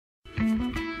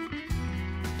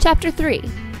Chapter 3.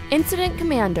 Incident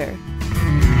Commander.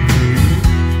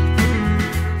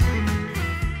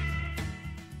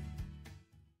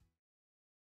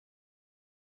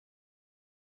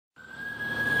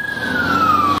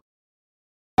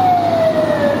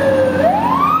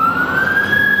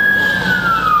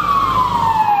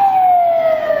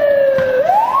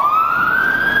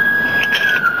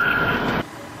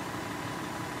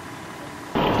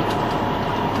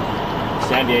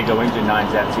 San Diego Engine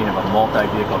 9's at scene of a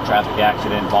multi-vehicle traffic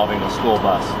accident involving a school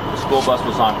bus. The school bus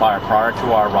was on fire prior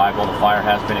to our arrival. The fire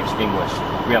has been extinguished.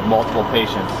 We have multiple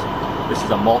patients. This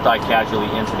is a multi-casualty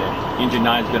incident. Engine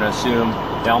 9 is going to assume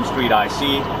Elm Street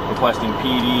IC, requesting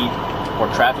PD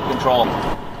for traffic control.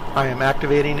 I am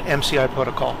activating MCI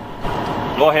protocol.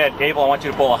 Go ahead, Abel. I want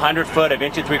you to pull 100 foot of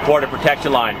 1 3/4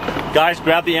 protection line. Guys,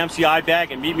 grab the MCI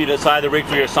bag and meet me to the side of the rig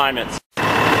for your assignments.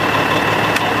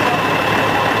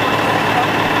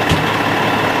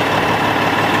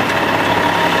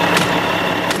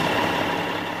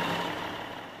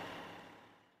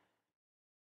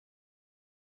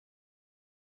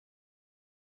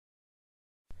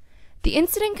 The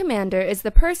incident commander is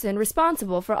the person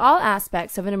responsible for all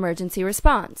aspects of an emergency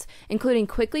response, including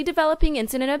quickly developing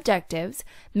incident objectives,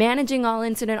 managing all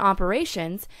incident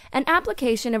operations, and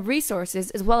application of resources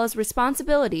as well as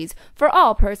responsibilities for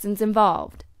all persons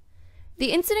involved.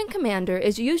 The incident commander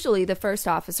is usually the first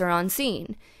officer on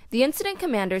scene. The incident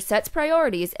commander sets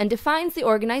priorities and defines the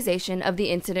organization of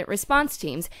the incident response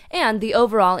teams and the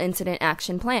overall incident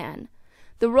action plan.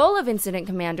 The role of incident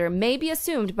commander may be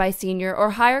assumed by senior or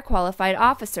higher qualified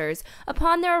officers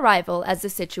upon their arrival as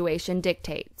the situation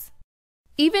dictates.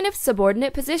 Even if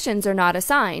subordinate positions are not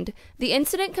assigned, the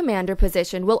incident commander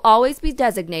position will always be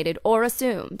designated or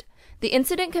assumed. The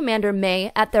incident commander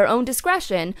may, at their own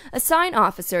discretion, assign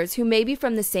officers who may be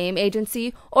from the same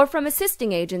agency or from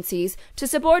assisting agencies to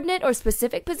subordinate or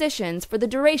specific positions for the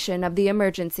duration of the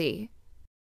emergency.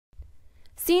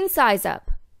 Scene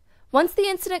size-up. Once the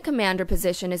incident commander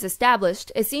position is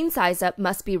established, a scene size-up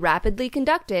must be rapidly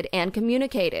conducted and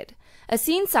communicated. A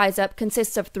scene size-up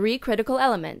consists of 3 critical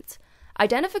elements: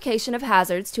 identification of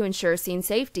hazards to ensure scene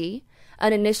safety,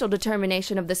 an initial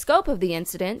determination of the scope of the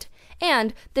incident,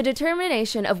 and the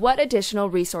determination of what additional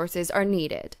resources are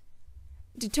needed.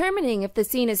 Determining if the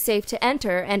scene is safe to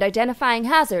enter and identifying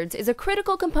hazards is a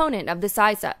critical component of the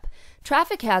size-up.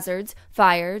 Traffic hazards,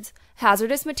 fires,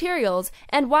 hazardous materials,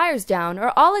 and wires down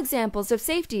are all examples of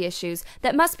safety issues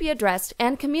that must be addressed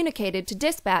and communicated to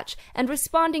dispatch and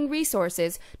responding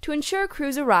resources to ensure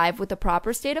crews arrive with the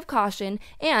proper state of caution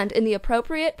and in the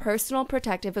appropriate personal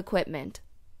protective equipment.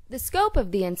 The scope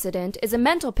of the incident is a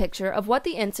mental picture of what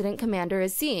the incident commander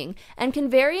is seeing and can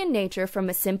vary in nature from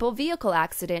a simple vehicle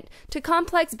accident to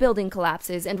complex building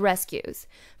collapses and rescues.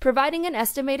 Providing an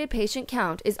estimated patient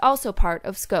count is also part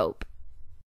of scope.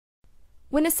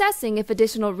 When assessing if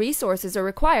additional resources are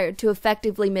required to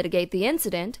effectively mitigate the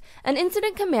incident, an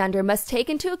incident commander must take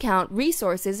into account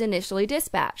resources initially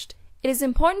dispatched. It is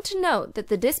important to note that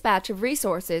the dispatch of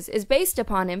resources is based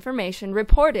upon information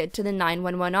reported to the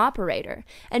 911 operator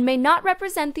and may not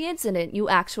represent the incident you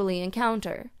actually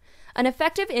encounter. An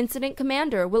effective incident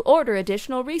commander will order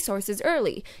additional resources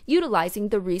early, utilizing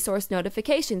the resource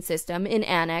notification system in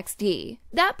Annex D.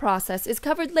 That process is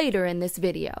covered later in this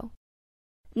video.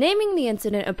 Naming the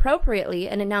incident appropriately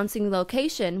and announcing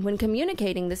location when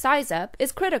communicating the size-up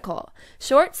is critical.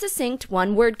 Short, succinct,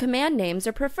 one-word command names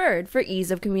are preferred for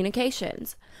ease of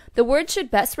communications. The word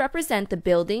should best represent the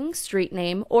building, street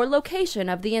name, or location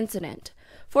of the incident.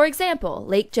 For example,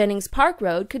 Lake Jennings Park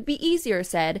Road could be easier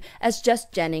said as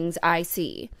just Jennings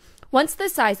IC. Once the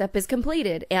size-up is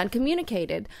completed and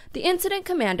communicated, the incident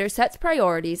commander sets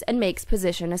priorities and makes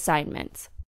position assignments.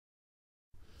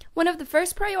 One of the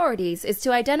first priorities is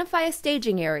to identify a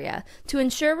staging area to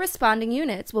ensure responding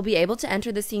units will be able to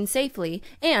enter the scene safely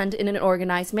and in an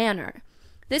organized manner.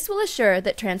 This will assure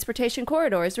that transportation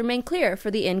corridors remain clear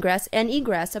for the ingress and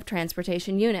egress of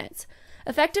transportation units.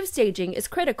 Effective staging is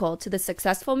critical to the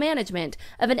successful management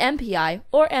of an MPI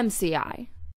or MCI.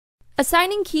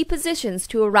 Assigning key positions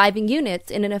to arriving units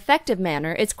in an effective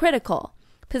manner is critical.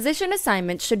 Position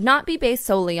assignments should not be based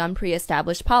solely on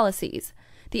pre-established policies.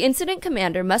 The incident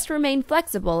commander must remain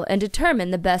flexible and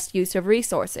determine the best use of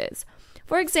resources.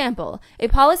 For example, a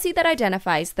policy that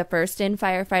identifies the first-in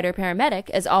firefighter/paramedic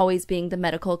as always being the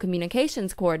medical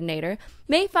communications coordinator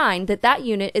may find that that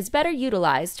unit is better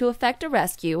utilized to effect a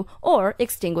rescue or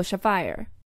extinguish a fire.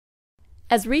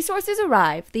 As resources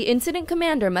arrive, the incident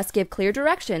commander must give clear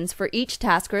directions for each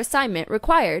task or assignment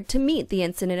required to meet the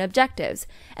incident objectives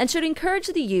and should encourage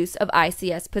the use of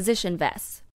ICS position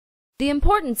vests. The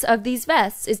importance of these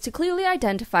vests is to clearly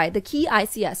identify the key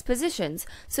ICS positions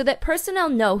so that personnel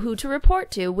know who to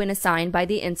report to when assigned by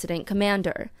the incident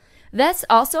commander. Vests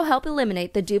also help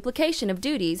eliminate the duplication of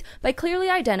duties by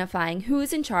clearly identifying who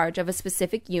is in charge of a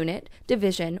specific unit,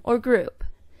 division, or group.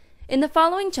 In the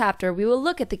following chapter, we will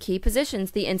look at the key positions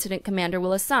the incident commander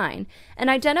will assign and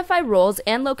identify roles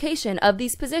and location of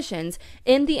these positions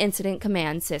in the incident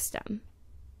command system.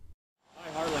 Hi,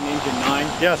 Harlan, Engine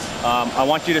 9. Yes. I'm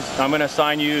going to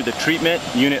assign you the treatment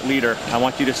unit leader. I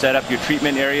want you to set up your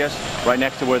treatment areas right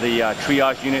next to where the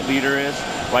triage unit leader is,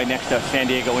 right next to San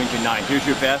Diego Engine 9. Here's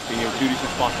your vest and your duties and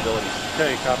responsibilities.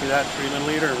 Okay, copy that. Treatment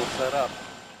leader will set up.